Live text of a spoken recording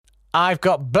I've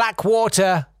got black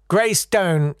water, grey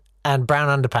stone, and brown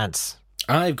underpants.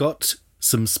 I've got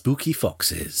some spooky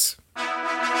foxes.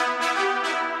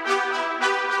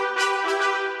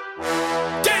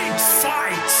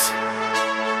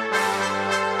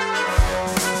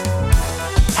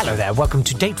 Hello there, welcome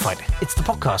to Date Fight. It's the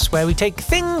podcast where we take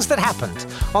things that happened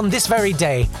on this very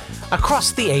day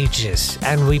across the ages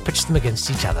and we pitch them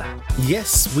against each other.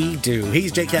 Yes, we do.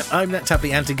 He's Jake Yap, I'm Nat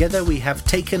Tapley, and together we have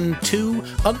taken two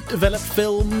undeveloped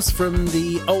films from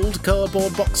the old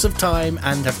cardboard box of time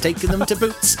and have taken them to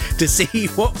Boots to see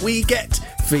what we get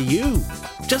for you.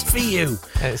 Just for you.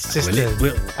 It's just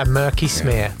a murky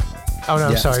smear. Oh no,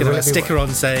 I'm sorry. It's got a sticker on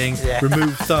saying,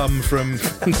 remove thumb from...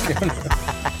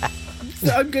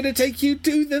 I'm going to take you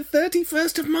to the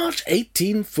 31st of March,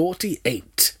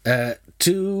 1848,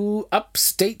 to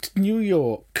upstate New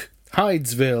York,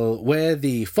 Hydesville, where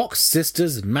the Fox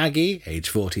sisters, Maggie, age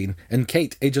 14, and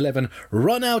Kate, age 11,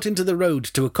 run out into the road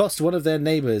to accost one of their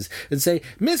neighbours and say,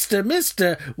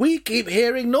 Mister, we keep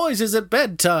hearing noises at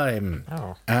bedtime.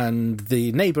 Oh. And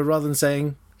the neighbour, rather than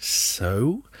saying,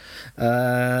 so...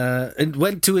 and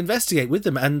went to investigate with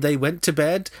them, and they went to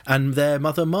bed, and their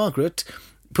mother, Margaret...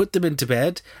 put them into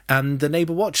bed, and the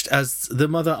neighbour watched as the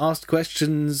mother asked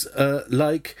questions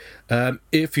like,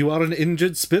 if you are an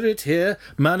injured spirit here,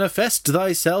 manifest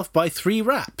thyself by 3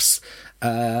 raps.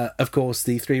 Of course,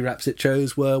 the 3 raps it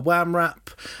chose were Wham Rap,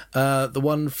 the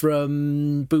one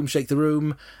from Boom Shake the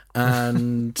Room,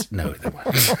 and... no, they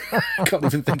weren't. Can't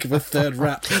even think of a third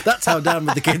rap. That's how down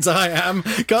with the kids I am.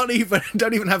 Don't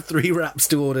even have 3 raps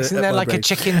to order. Isn't there like a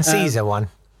Chicken Caesar one?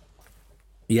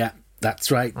 Yeah,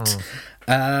 that's right.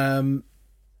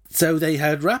 So they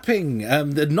heard rapping,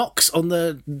 the knocks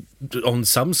on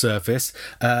some surface,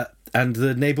 and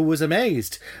the neighbour was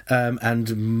amazed.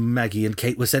 And Maggie and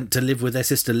Kate were sent to live with their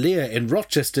sister Leah in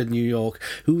Rochester, New York,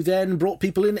 who then brought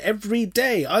people in every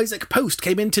day. Isaac Post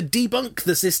came in to debunk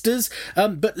the sisters,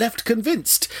 but left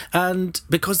convinced, and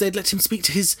because they'd let him speak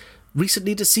to his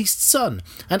recently deceased son.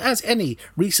 And as any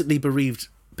recently bereaved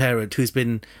parent who's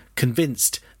been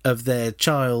convinced of their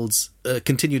child's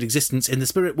continued existence in the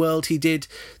spirit world, he did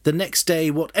the next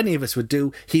day what any of us would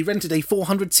do. He rented a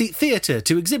 400-seat theatre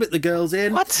to exhibit the girls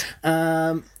in. What?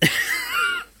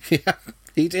 Yeah,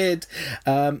 he did.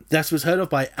 That was heard of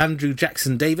by Andrew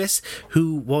Jackson Davis,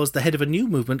 who was the head of a new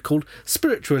movement called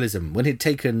spiritualism, when he'd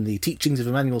taken the teachings of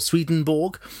Emanuel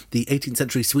Swedenborg, the 18th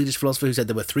century Swedish philosopher who said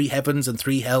there were 3 heavens and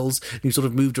 3 hells, and he sort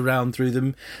of moved around through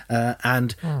them,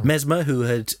 and Mesmer, who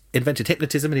had invented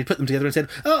hypnotism, and he'd put them together and said,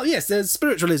 oh yes, there's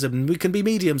spiritualism, we can be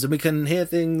mediums and we can hear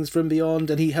things from beyond.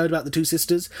 And he heard about the 2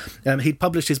 sisters. He'd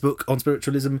published his book on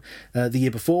spiritualism the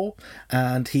year before,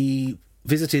 and he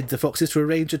visited the Foxes to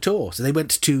arrange a tour. So they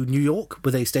went to New York,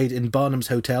 where they stayed in Barnum's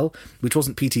Hotel, which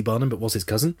wasn't P.T. Barnum, but was his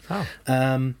cousin. Oh.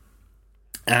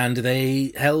 And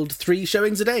they held 3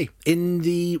 showings a day in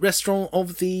the restaurant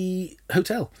of the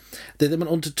hotel. They then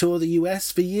went on to tour the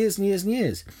US for years and years and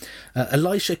years.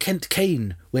 Elisha Kent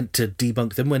Kane went to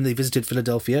debunk them when they visited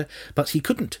Philadelphia, but he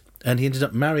couldn't. And he ended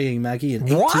up marrying Maggie in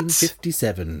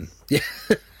 1857. Yeah.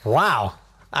 Wow.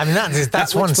 I mean,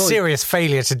 that's one serious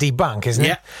failure to debunk, isn't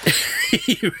it?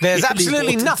 Yeah. There's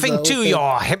absolutely nothing to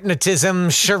your hypnotism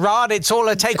charade. It's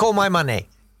all take all my money.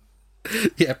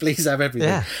 Yeah, please have everything.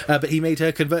 Yeah. But he made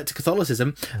her convert to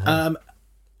Catholicism,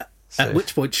 at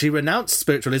which point she renounced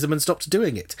spiritualism and stopped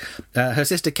doing it. Her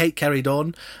sister Kate carried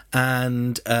on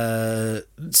and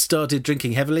started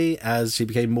drinking heavily as she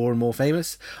became more and more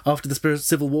famous. After the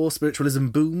Civil War, spiritualism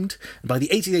boomed. And by the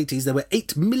 1880s, there were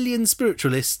 8 million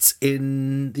spiritualists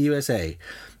in the USA.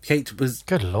 Kate was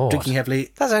drinking heavily.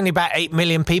 There's only about 8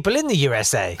 million people in the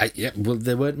USA. Yeah, well,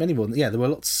 there weren't many more. Yeah, there were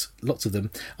lots of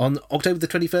them. On October the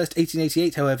 21st,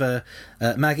 1888, however,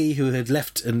 Maggie, who had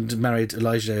left and married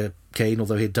Elijah Kane,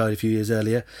 although he had died a few years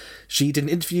earlier, she did an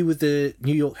interview with the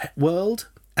New York World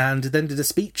and then did a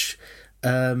speech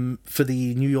for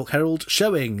the New York Herald,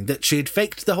 showing that she had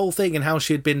faked the whole thing and how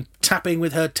she had been tapping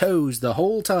with her toes the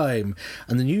whole time.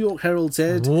 And the New York Herald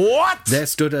said, "What? There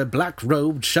stood a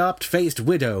black-robed, sharp-faced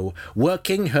widow,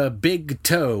 working her big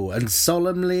toe, and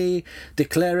solemnly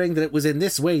declaring that it was in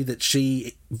this way that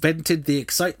she vented the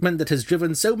excitement that has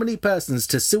driven so many persons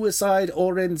to suicide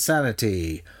or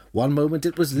insanity. One moment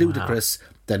it was ludicrous,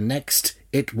 the next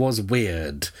it was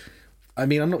weird." I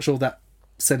mean, I'm not sure that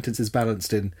sentence is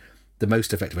balanced in the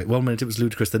most effective way. One minute it was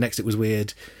ludicrous, the next it was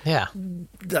weird. Yeah.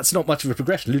 That's not much of a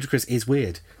progression. Ludicrous is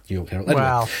weird. New York Herald. Anyway,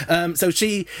 Well. so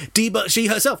she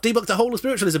herself debunked the whole of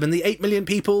spiritualism, and the 8 million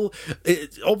people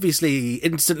obviously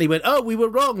instantly went, "Oh, we were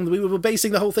wrong. We were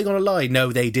basing the whole thing on a lie."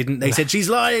 No, they didn't. They said she's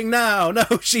lying now. No,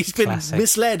 she's been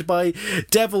misled by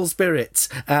devil spirits,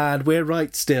 and we're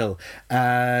right still,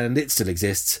 and it still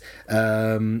exists.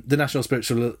 The National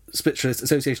Spiritualist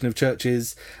Association of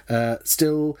Churches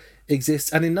still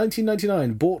exists, and in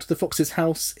 1999 bought the Fox's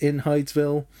house in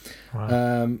Hydesville.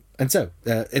 Wow. And so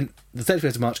in the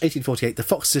 31st of March 1848 the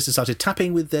Fox sisters started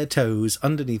tapping with their toes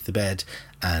underneath the bed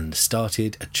and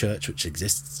started a church which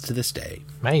exists to this day.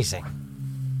 Amazing.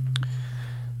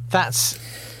 That's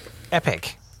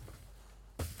epic.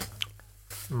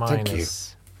 Thank you.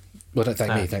 Well, don't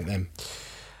thank me, thank them.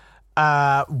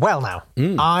 Well, now,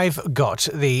 I've got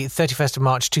the 31st of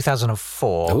March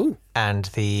 2004, Ooh. and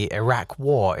the Iraq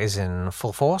War is in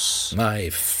full force.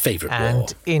 My favourite war.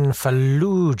 And in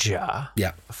Fallujah,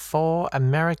 Yeah. 4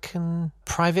 American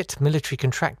private military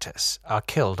contractors are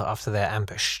killed after they're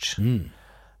ambushed,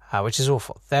 which is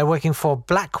awful. They're working for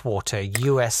Blackwater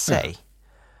USA.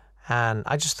 And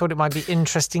I just thought it might be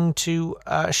interesting to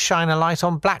shine a light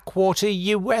on Blackwater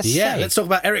USA. Yeah, let's talk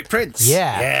about Eric Prince.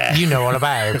 Yeah. You know all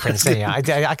about Eric Prince, don't you? I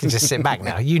can just sit back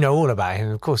now. You know all about him,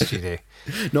 of course you do.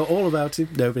 Not all about him,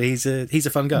 no, but he's a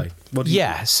fun guy.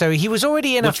 So he was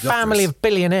already in a family of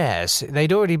billionaires.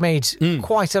 They'd already made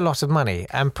quite a lot of money.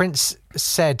 And Prince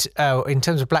said, in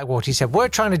terms of Blackwater, he said, we're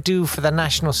trying to do for the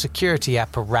national security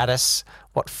apparatus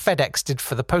what FedEx did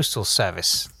for the postal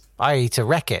service. I.e. to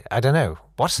wreck it. I don't know.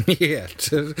 What? Yeah,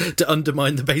 to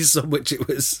undermine the basis on which it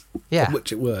was, on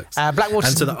which it works. Blackwater,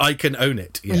 and so that I can own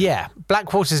it. Yeah.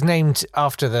 Blackwater's named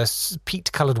after the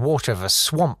peat-coloured water of a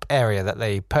swamp area that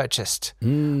they purchased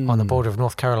on the border of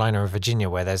North Carolina and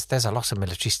Virginia, where there's a lot of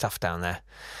military stuff down there,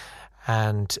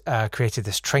 and created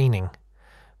this training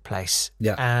place.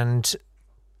 Yeah. And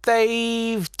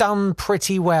they've done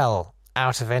pretty well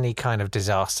out of any kind of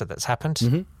disaster that's happened.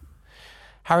 Mm-hmm.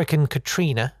 Hurricane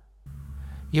Katrina,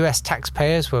 US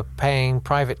taxpayers were paying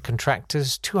private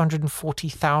contractors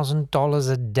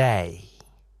 $240,000 a day.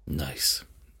 Nice.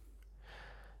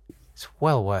 It's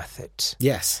well worth it.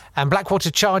 Yes. And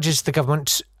Blackwater charges the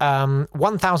government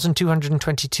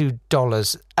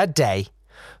 $1,222 a day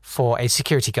for a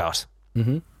security guard.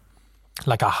 Mm-hmm.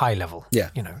 Like a high-level,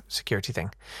 security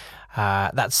thing.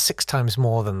 That's 6 times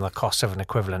more than the cost of an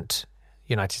equivalent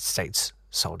United States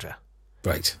soldier.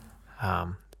 Right.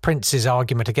 Prince's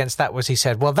argument against that was, he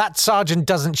said, well, that sergeant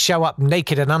doesn't show up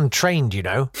naked and untrained, you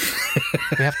know.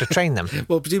 We have to train them.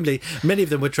 Well, presumably, many of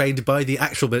them were trained by the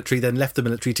actual military, then left the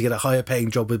military to get a higher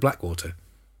paying job with Blackwater.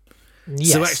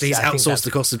 Yes, so actually, he's outsourced the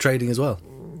cost of training as well.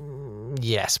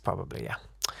 Yes, probably, yeah.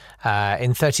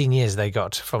 In 13 years, they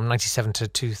got, from 97 to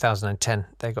 2010,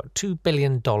 they got $2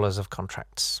 billion of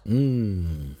contracts.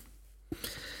 Nothing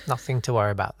to worry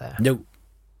about there. No.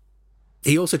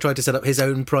 He also tried to set up his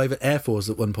own private air force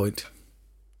at one point.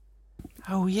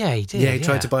 Oh, yeah, he did. Yeah, he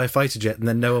tried to buy a fighter jet and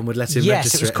then no one would let him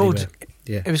register it anywhere.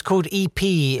 It was called EP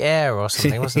Air or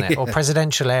something, wasn't it? Or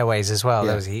Presidential Airways as well.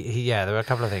 Yeah. There were a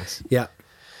couple of things. Yeah.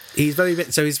 He's tried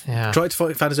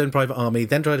to found his own private army,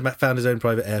 then tried to found his own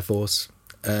private air force,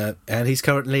 and he's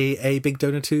currently a big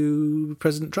donor to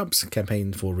President Trump's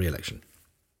campaign for re-election.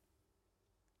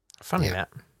 Funny that.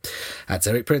 That's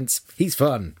Eric Prince. He's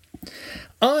fun.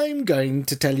 I'm going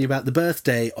to tell you about the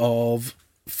birthday of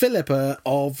Philippa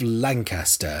of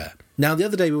Lancaster. Now, the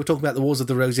other day we were talking about the Wars of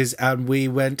the Roses and we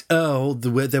went,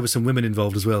 there were some women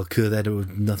involved as well.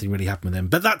 Nothing really happened with them.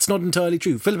 But that's not entirely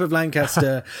true. Philippa of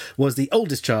Lancaster was the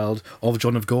oldest child of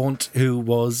John of Gaunt, who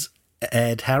was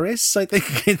Ed Harris, I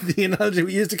think, in the analogy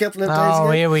we used a couple of days ago.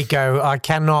 Oh, here we go. I'm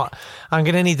going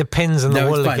to need the pins and the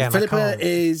wool again. Philippa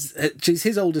she's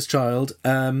his oldest child,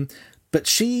 but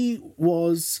she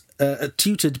was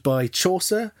tutored by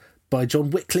Chaucer, by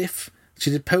John Wycliffe. She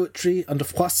did poetry under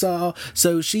Froissart,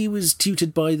 so she was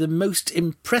tutored by the most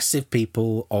impressive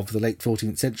people of the late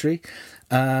 14th century.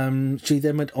 She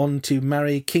then went on to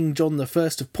marry King John I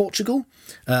of Portugal.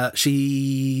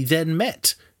 She then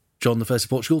met John I of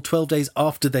Portugal 12 days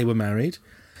after they were married.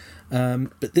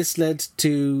 But this led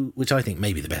to, which I think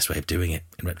may be the best way of doing it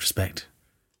in retrospect,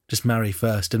 just marry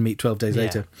first and meet 12 days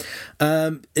later.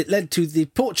 It led to the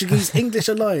Portuguese-English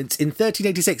alliance in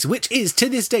 1386, which is, to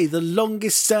this day, the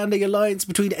longest-standing alliance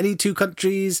between any two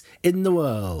countries in the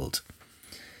world.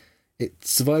 It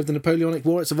survived the Napoleonic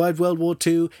War, it survived World War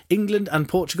II. England and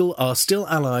Portugal are still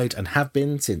allied and have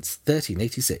been since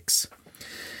 1386.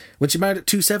 When she married at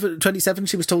 27,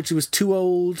 she was told she was too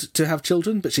old to have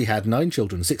children, but she had 9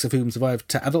 children, 6 of whom survived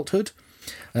to adulthood.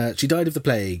 She died of the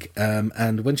plague,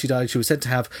 and when she died, she was said to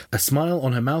have a smile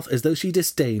on her mouth as though she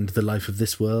disdained the life of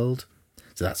this world.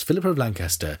 So that's Philippa of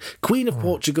Lancaster, Queen of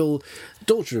Portugal,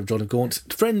 daughter of John of Gaunt,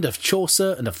 friend of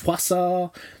Chaucer and of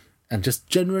Froissart, and just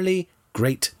generally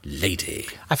great lady.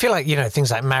 I feel like,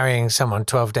 things like marrying someone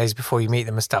 12 days before you meet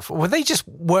them and stuff, were they just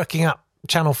working up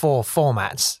Channel 4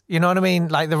 formats? You know what I mean?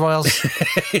 Like the royals,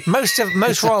 most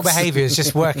royal behaviour is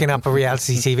just working up a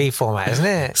reality TV format, isn't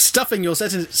it? Stuffing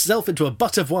yourself into a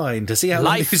butt of wine to see how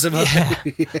long you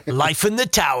survive. Life in the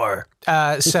Tower.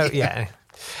 I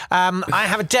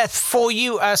have a death for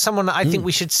you. Someone I think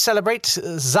we should celebrate.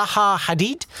 Zaha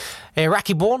Hadid,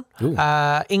 Iraqi-born,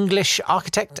 English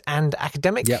architect and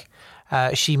academic. Yep.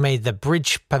 She made the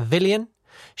Bridge Pavilion.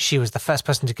 She was the first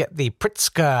person to get the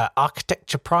Pritzker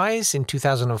Architecture Prize in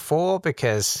 2004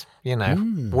 because,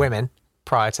 women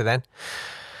prior to then.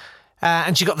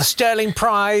 And she got the Sterling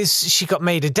Prize. She got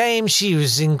made a dame. She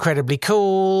was incredibly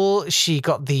cool. She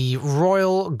got the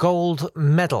Royal Gold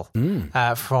Medal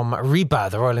from RIBA,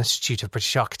 the Royal Institute of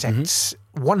British Architects,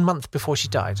 1 month before she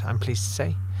died, I'm pleased to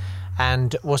say,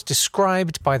 and was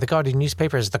described by the Guardian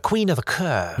newspaper as the Queen of the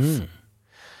Curve.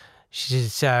 She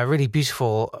did really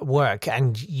beautiful work,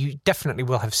 and you definitely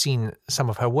will have seen some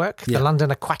of her work. Yeah. The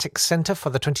London Aquatic Centre for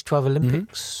the 2012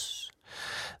 Olympics.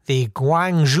 The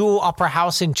Guangzhou Opera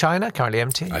House in China, currently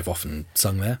empty. I've often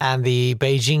sung there. And the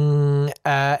Beijing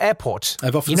airport.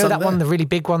 I've often sung there. You know that one, the really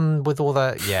big one with all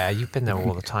the... Yeah, you've been there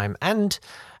all the time. And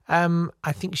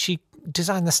I think she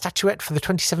designed the statuette for the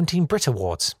 2017 Brit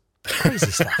Awards.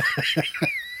 Crazy stuff.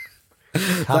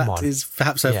 That is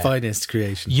perhaps her finest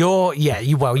creation. Your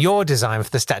design for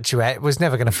the statuette was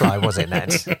never going to fly, was it,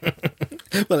 Ned?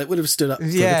 Well, it would have stood up.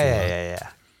 Yeah.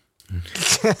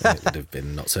 It would have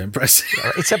been not so impressive.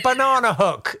 It's a banana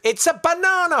hook. It's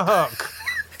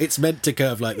It's meant to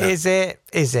curve like that. Is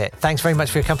it? Thanks very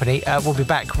much for your company. We'll be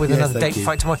back with another Date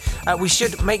Fight tomorrow. We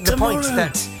should make the point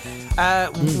that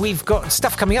we've got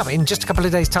stuff coming up in just a couple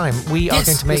of days' time. We are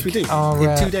going to make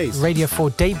our in 2 days. Radio 4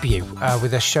 debut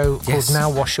with a show called Now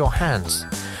Wash Your Hands.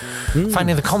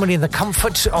 Finding the comedy and the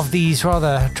comfort of these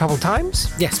rather troubled times.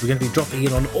 Yes, we're going to be dropping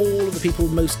in on all of the people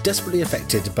most desperately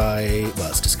affected by, well,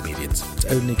 it's just comedians. It's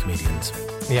only comedians.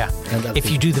 Yeah.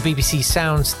 If you do the BBC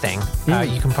Sounds thing,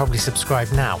 you can probably subscribe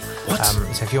now. What?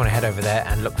 So if you want to head over there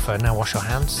and look for Now Wash Your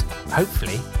Hands,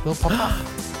 hopefully we'll pop up.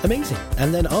 Amazing.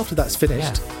 And then after that's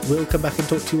finished, we'll come back and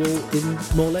talk to you all in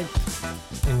more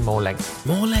length. In more length.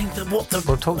 More length? What the...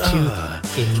 We'll talk to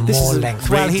you in more length.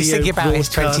 Well, he's thinking about his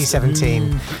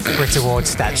 2017 Brit Award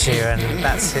statue, and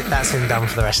that's it. That's him done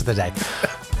for the rest of the day.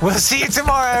 We'll see you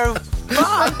tomorrow.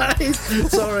 Bye.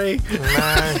 Sorry.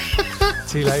 No.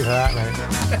 Too late for that,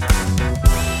 mate.